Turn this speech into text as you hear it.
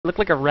Looked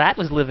like a rat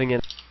was living in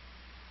it.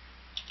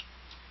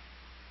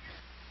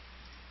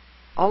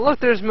 Oh look,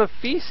 there's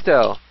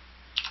Mephisto.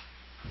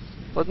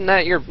 Wasn't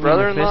that your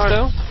brother-in-law?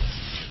 Mephisto?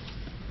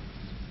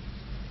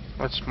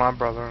 That's my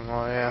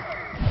brother-in-law,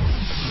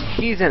 yeah.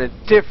 He's in a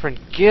different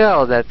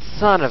guild, that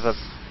son of a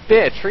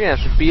bitch. We're gonna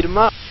have to beat him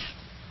up.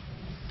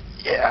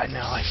 Yeah, I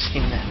know, I've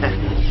seen that.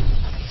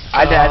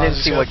 I didn't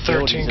see what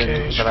guild he's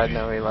in, but I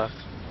know he left.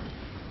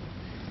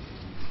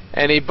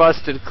 And he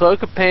busted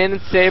Cloak of Pain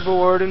and Saber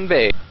Ward and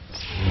Bait.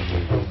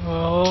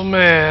 Oh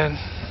man.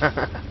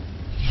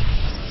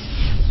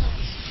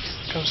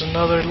 Comes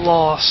another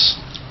loss.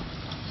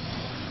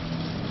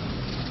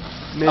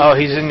 Oh,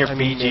 he's in your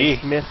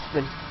PG. Myth's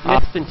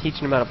been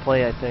teaching him how to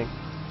play, I think.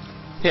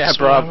 Yeah, That's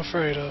bro. what I'm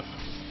afraid of.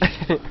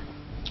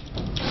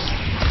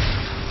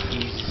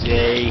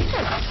 Easy.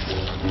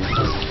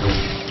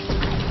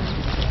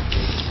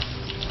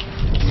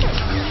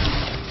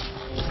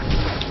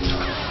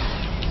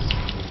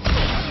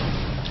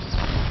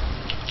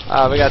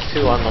 We got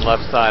two on the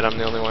left side. I'm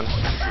the only one.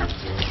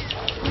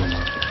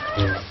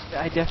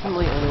 I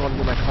definitely only want to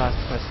do my class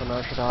quest on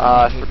Arshadon.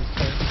 I'm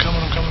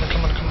coming.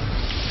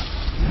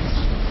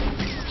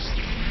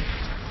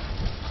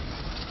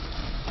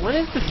 When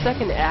is the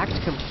second act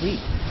complete?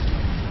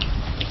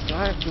 Do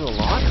I have to do a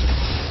lot?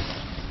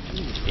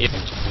 Yep.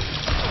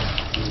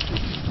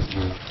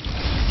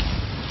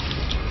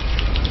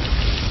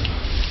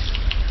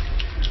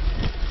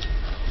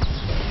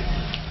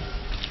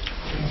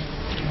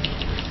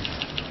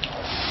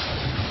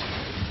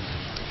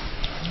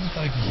 If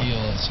I can heal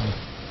at some.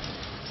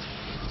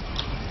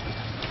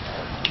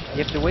 You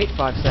have to wait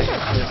 5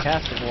 seconds for the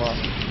caster block. I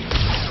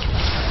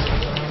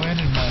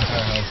waited my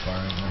entire health bar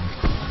right now.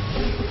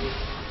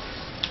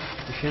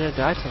 You shouldn't have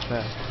died so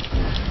fast.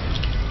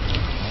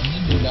 I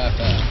didn't do that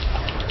fast.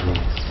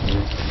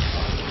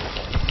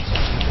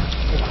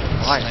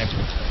 Why?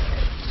 Sniper.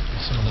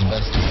 Some of the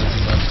best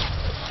defenses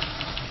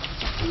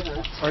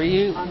ever. Are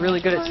you really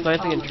good at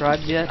sniping in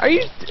tribes yet? Are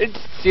you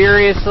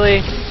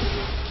seriously?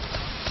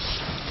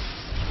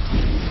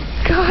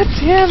 God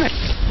damn it!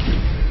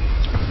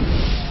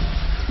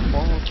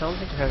 Well, it sounds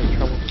like you're having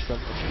trouble with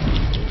something.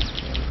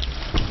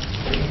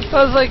 So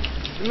it was like,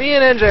 me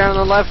and NJ are on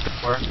the left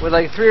door with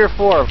like 3 or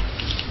 4 of them.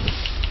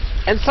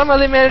 And somehow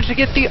they managed to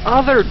get the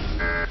other.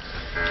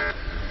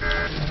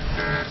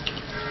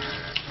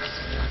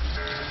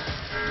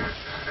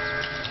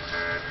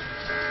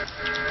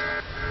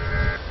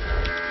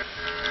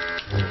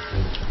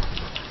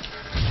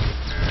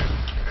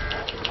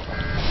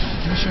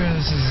 I'm sure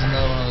this is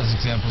another one of those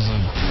examples of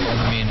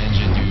whether me and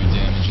Ninja do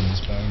damage in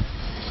this battle.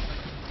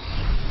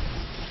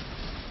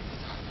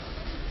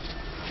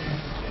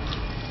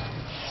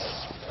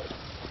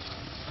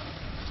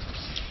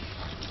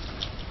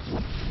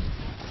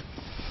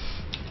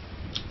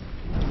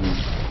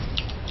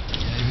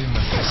 Maybe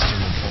Mephisto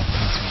will pull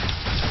into me.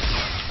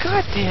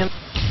 God damn.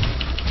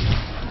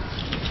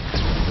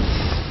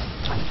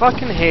 I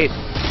fucking hate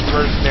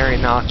mercenary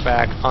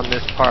knockback on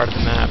this part of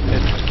the map.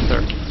 It's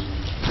absurd.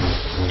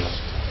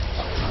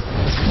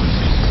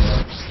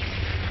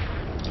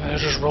 They're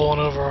just rolling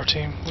over our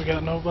team. We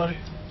got nobody.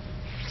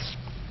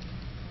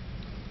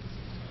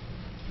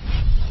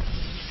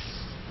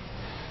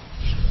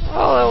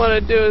 All I want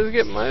to do is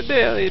get my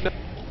daily done.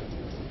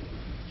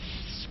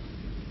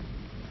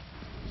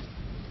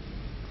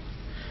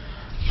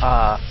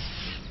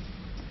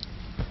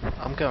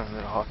 I'm going to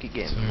the hockey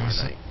game tomorrow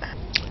night.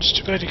 It's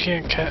too bad you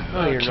can't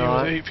you're queue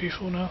not. with 8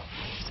 people now.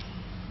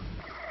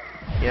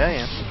 Yeah, I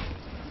am.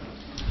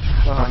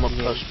 Oh, I'm gonna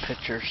post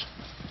pictures.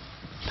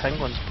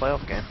 Penguins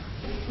playoff game.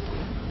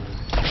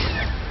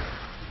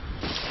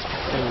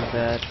 Really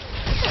bad.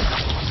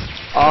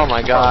 Oh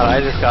my god,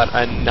 I just got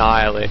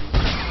annihilated.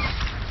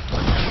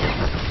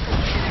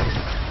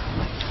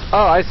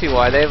 Oh, I see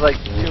why. They have like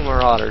 2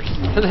 marauders.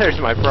 There's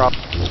my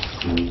problem.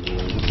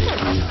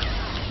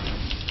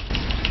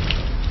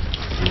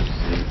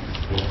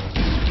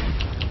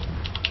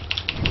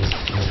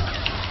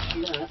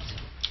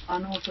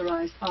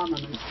 Unauthorized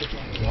armaments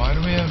detected. Why do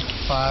we have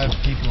 5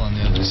 people on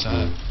the other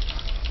side?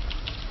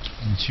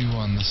 And 2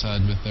 on the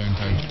side with their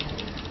entire...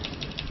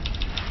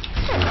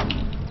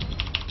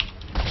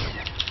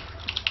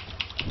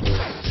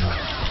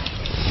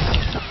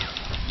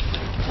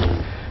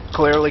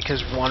 Clearly,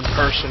 because one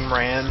person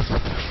ran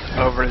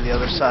over to the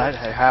other side,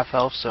 had half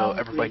health, so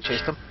everybody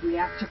chased him.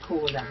 Reactor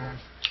core level.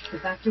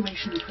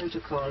 Evacuation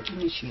protocol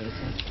initiated.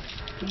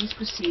 Please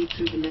proceed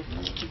through the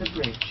lifts to the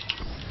bridge.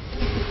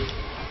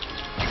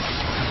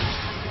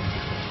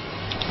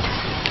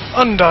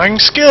 Undying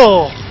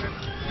skill!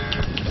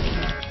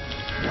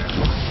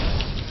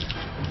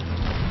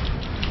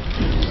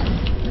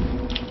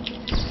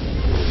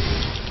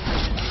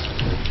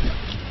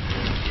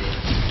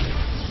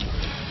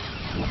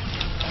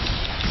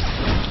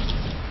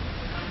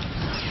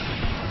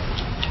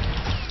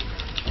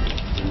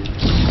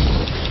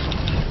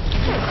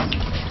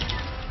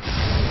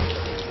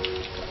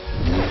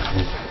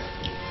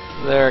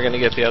 They're gonna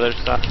get the other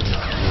stuff.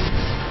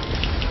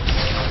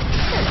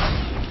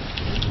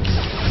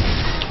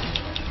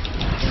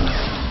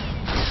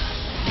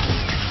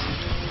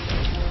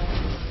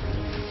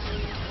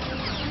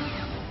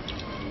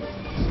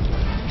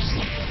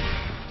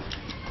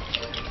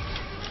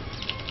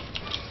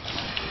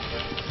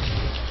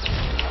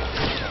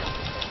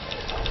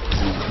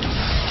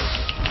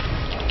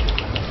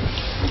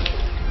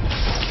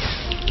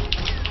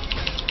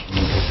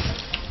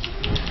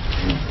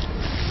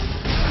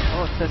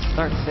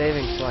 Start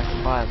saving so I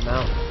can buy a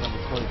mount on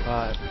the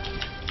 25.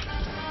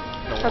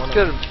 That's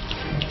good.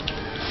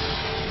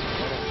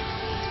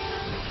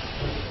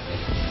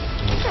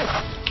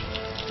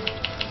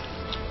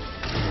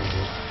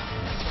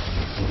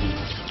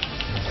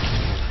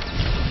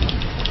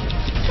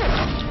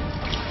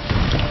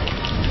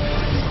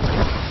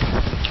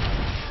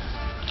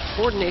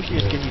 Coordination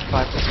just gives you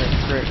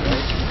 5% crit, right?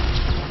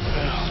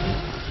 Yeah.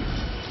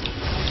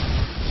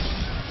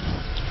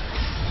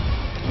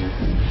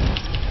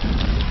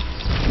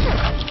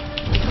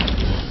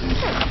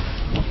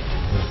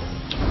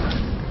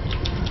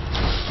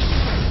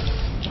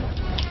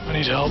 I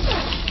need help.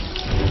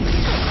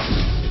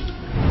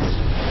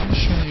 I'm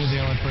sure you're the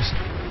only person.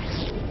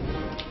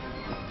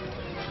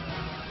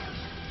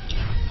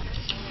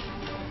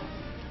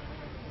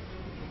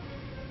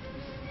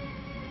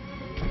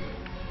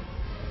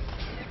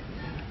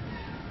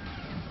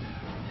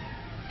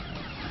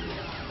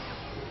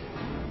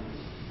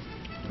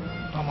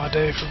 On my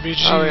day for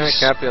BGs, Oh, we're gonna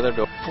cap the other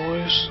door.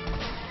 boys.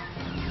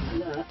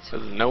 Alert.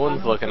 'Cause no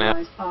one's looking at.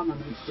 Unauthorized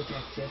armaments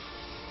detected.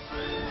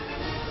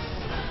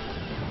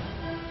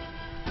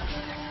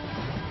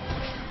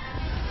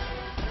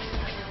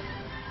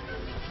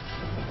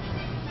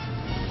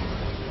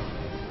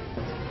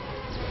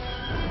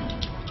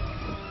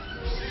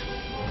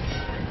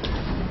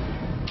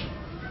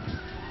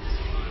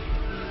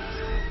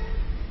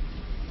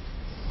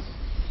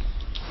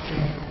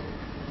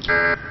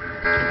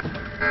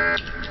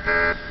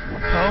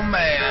 Oh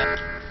man.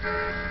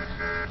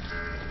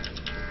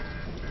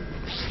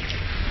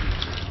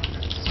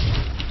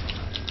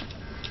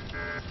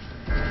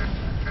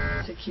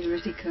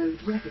 Security code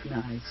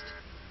recognized.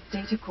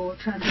 Data core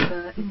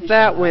transfer initialized.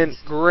 That went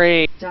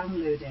great.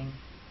 Downloading.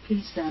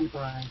 Please stand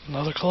by.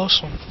 Another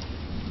close one.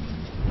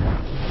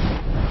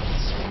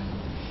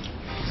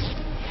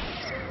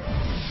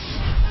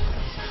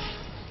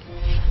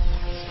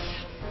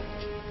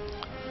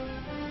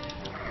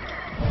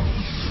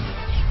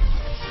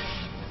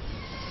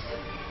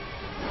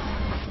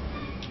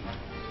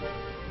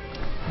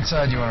 What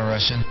side do you want to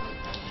rush in?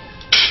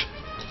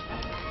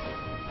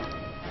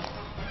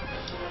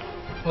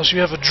 Unless you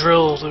have a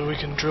drill that we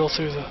can drill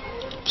through the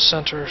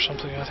center or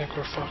something, I think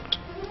we're fucked.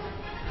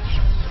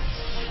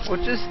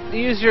 Well, just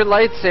use your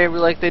lightsaber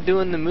like they do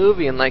in the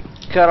movie and like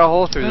cut a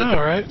hole through Yeah,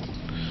 the. right.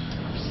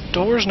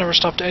 Doors never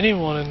stopped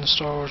anyone in the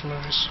Star Wars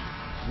movies.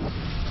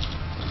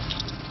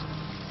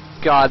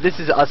 God, this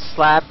is a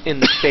slap in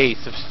the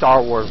face of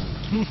Star Wars.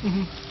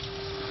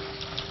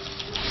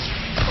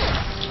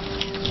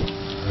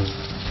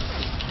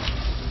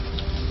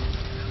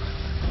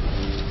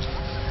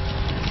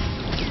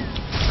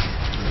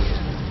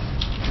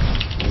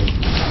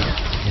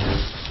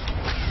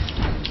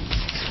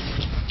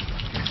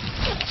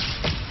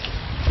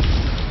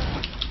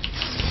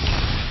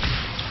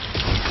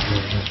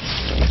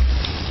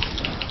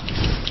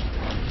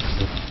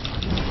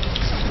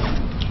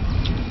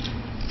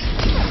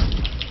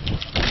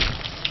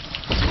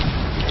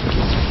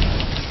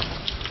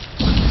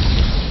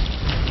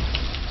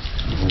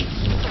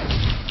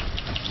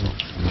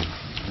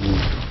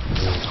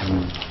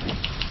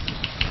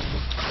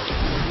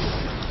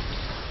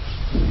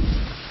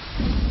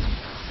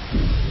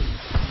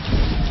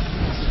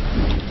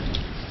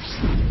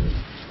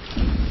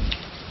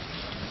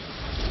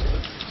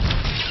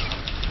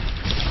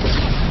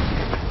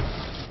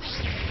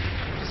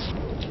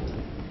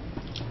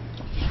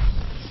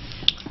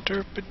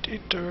 Derpity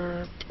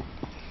derp.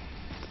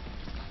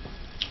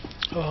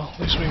 Well, at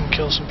least we can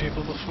kill some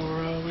people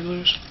before we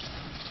lose.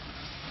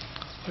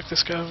 Like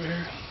this guy over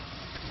here.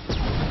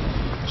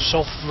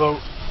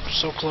 Self-vote.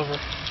 So clever.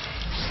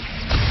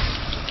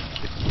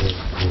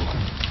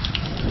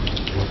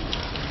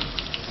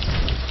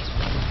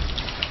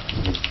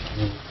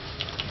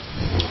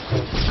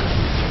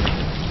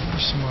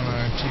 There's someone on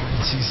our team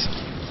that sees.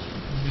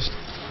 Just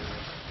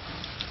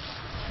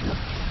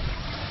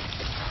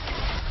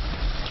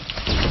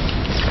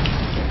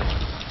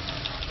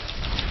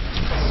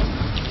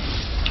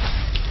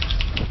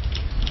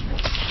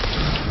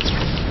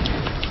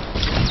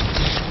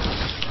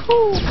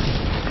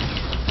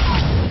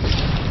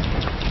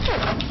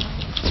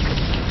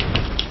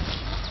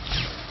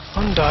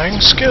Undying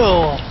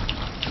skill.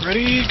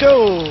 Ready,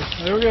 go.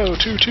 There we go.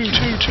 2, 2, 2,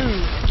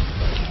 2.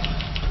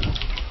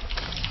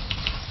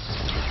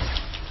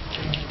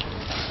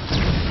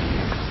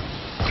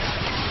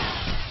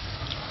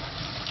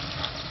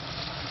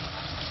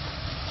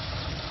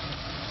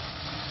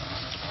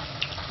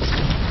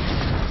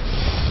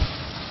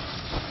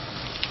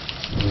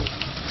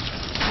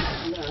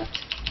 Alert.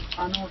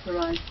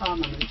 Unauthorized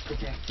armaments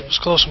detected.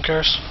 Just close some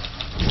cars.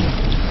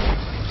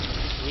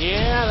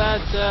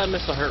 Yeah, that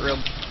missile hurt real.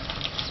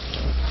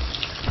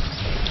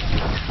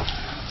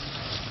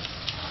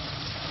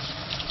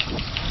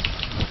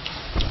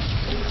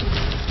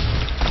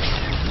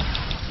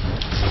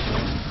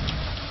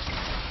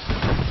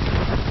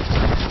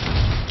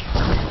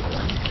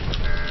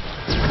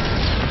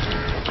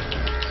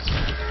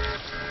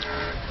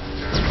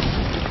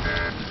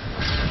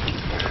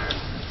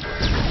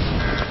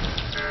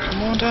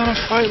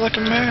 on, fight like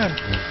a man.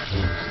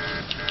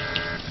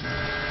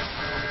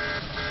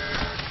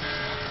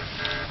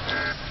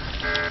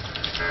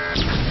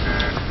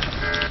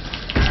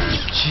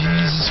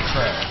 Jesus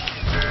Christ.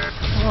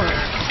 What?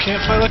 You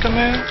can't fight like a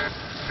man?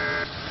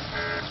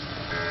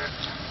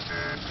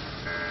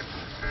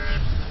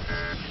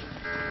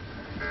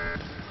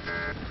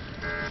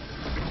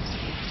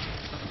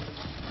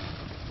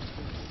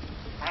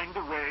 Find a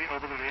way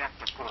over the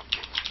reactor core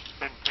kit.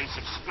 Then place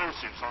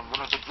explosives on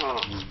one of the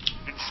doors.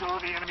 Ensure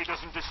the enemy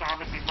doesn't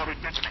disarm it before it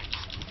detonates.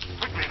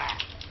 Quickly now.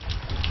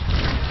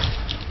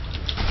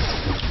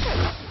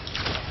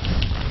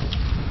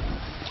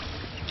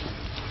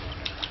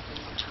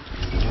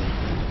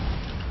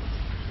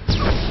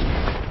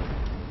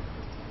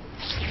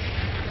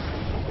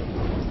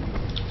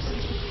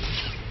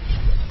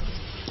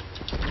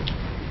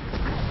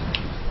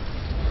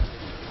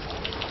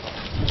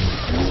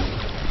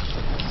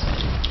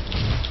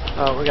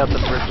 Oh, we got the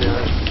bridge in.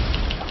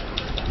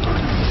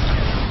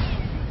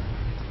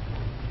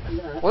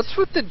 Alert. What's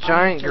with the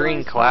giant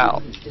green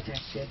cloud? Unauthorized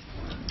detected.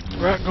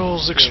 Rat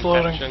ghouls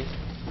exploding. Infection.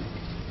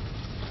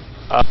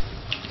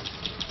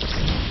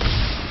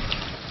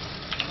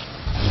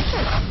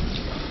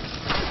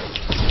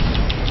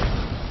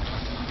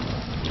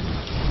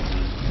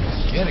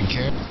 Get it,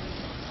 kid.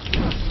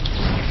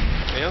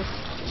 They don't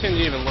seem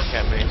to even look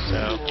at me,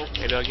 so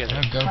maybe I'll get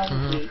Yeah, it. go Hull for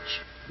her.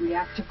 breach.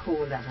 Reactor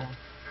core level.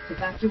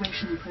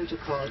 Evacuation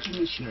protocol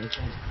initiated.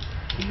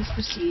 Please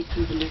proceed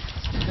through the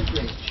lifts to the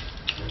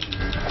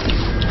bridge.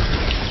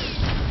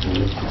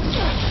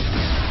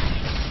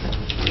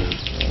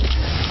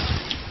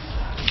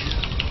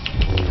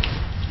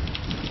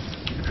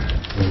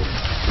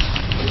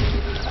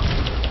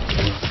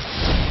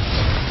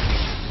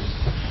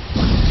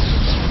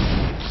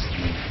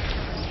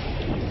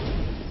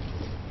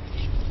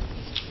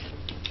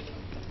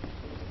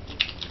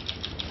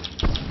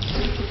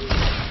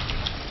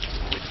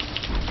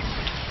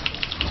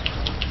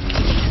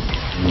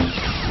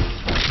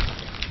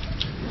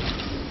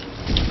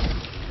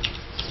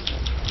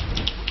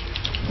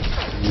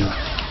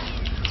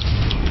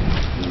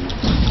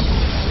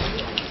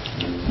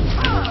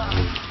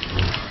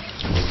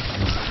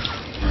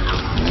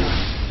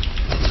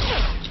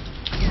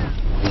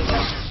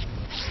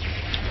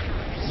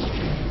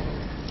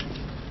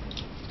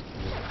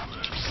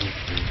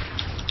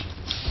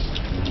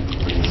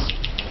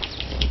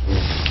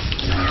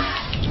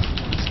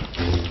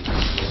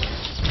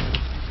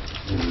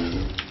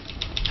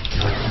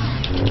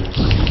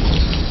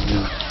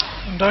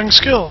 Undying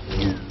skill.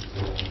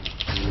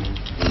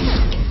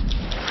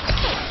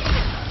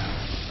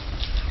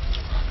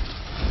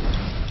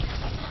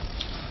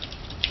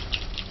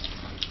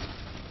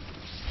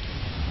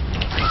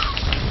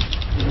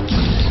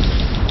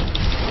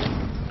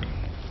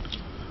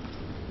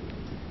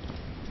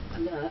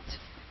 Alert.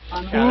 Ooh.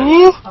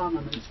 Unauthorized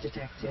armaments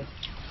detected.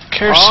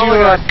 Curse Oh, you we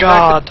are got a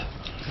god.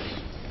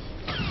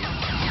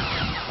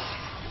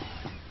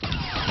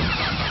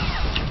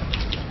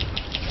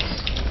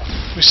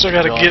 We still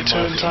gotta get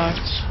to it in time.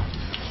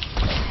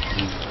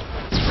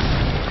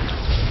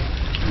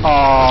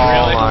 Oh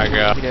Really? my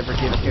god. You never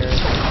give Karis.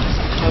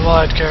 I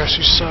lied, Karis,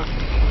 you suck.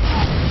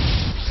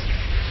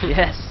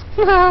 Yes.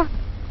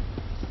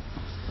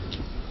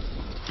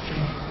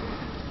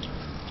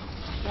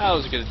 That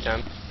was a good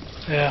attempt.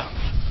 Yeah.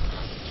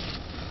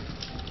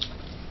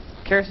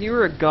 Karis, you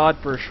were a god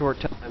for a short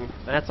time.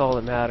 That's all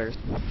that matters.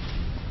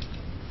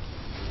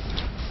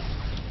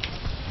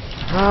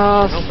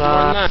 Oh, Nope, more than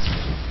stop. that.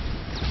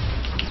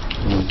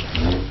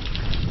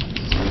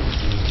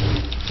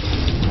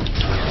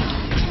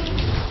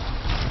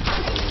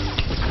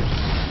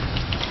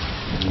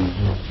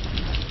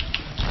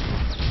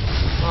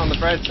 On the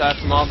bright side,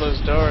 from all those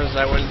doors,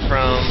 I went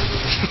from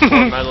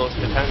 4 medals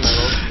to 10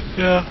 medals.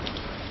 Yeah.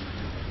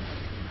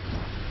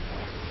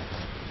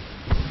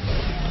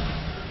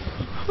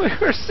 We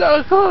were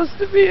so close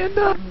to being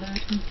done.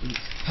 Alert complete.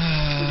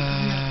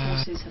 Imperial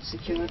forces have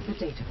secured the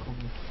data core.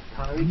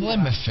 Powering Blame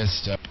up.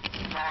 Mephisto.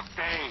 Dark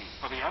day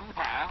for the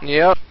Empire.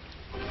 Yep.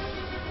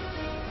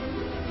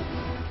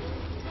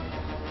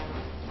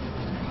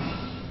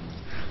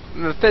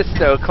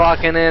 Mephisto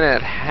clocking in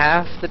at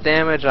half the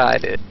damage I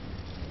did.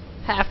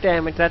 Half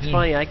damage, that's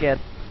funny, I get.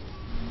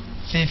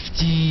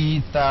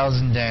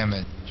 50,000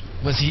 damage.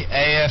 Was he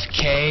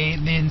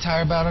AFK the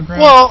entire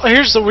battleground? Well,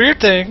 here's the weird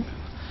thing.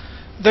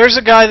 There's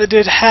a guy that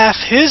did half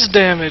his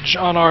damage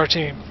on our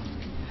team.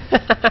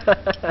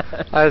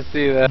 I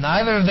see that.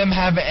 Neither of them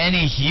have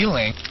any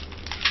healing.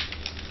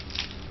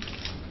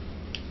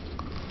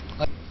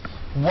 Like,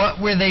 what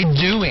were they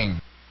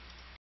doing?